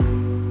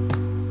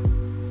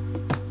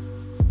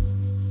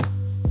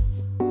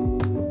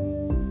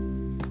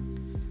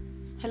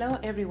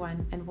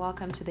everyone, and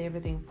welcome to the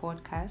Everything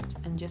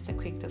Podcast. And just a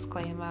quick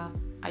disclaimer,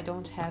 I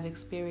don't have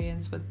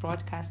experience with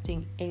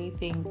broadcasting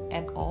anything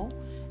at all.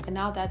 And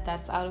now that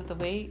that's out of the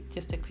way,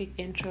 just a quick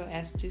intro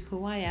as to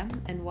who I am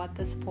and what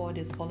this pod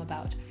is all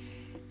about.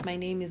 My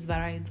name is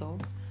Varaizo.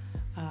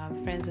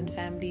 Friends and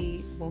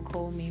family will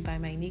call me by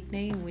my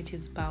nickname, which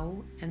is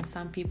Bao, and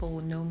some people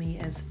will know me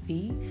as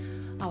V.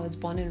 I was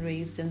born and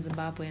raised in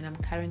Zimbabwe, and I'm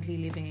currently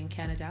living in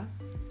Canada.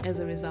 As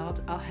a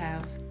result, I'll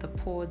have the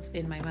pods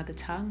in my mother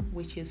tongue,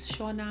 which is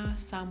Shona.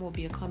 Some will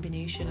be a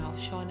combination of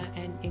Shona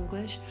and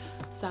English.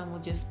 Some will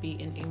just be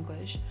in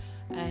English.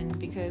 And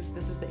because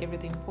this is the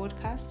Everything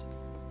Podcast,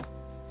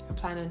 I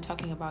plan on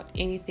talking about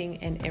anything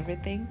and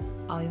everything.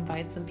 I'll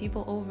invite some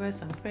people over,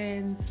 some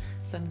friends,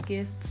 some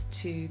guests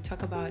to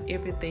talk about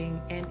everything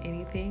and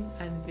anything.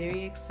 I'm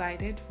very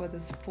excited for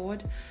this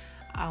pod.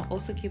 I'll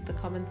also keep the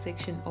comment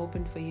section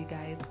open for you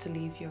guys to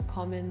leave your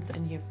comments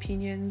and your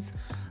opinions.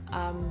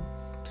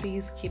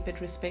 Please keep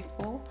it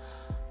respectful.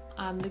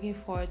 I'm looking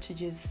forward to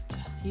just,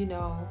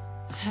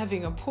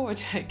 having a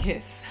pod, I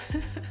guess.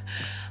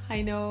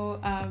 I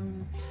know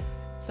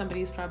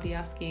somebody's probably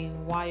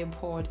asking why a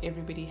pod,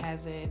 everybody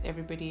has it,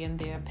 everybody and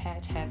their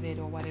pet have it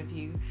or what have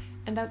you.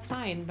 And that's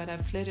fine, but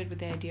I've flirted with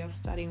the idea of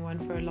starting one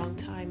for a long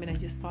time, and I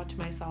just thought to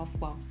myself,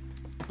 well,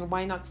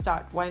 why not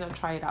start? Why not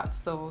try it out?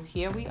 So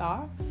here we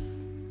are.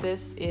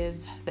 This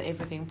is the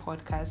Everything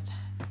Podcast.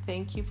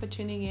 Thank you for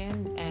tuning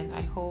in, and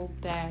I hope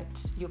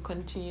that you'll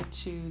continue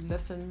to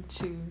listen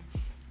to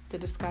the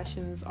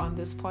discussions on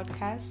this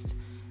podcast.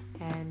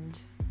 And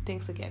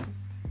thanks again.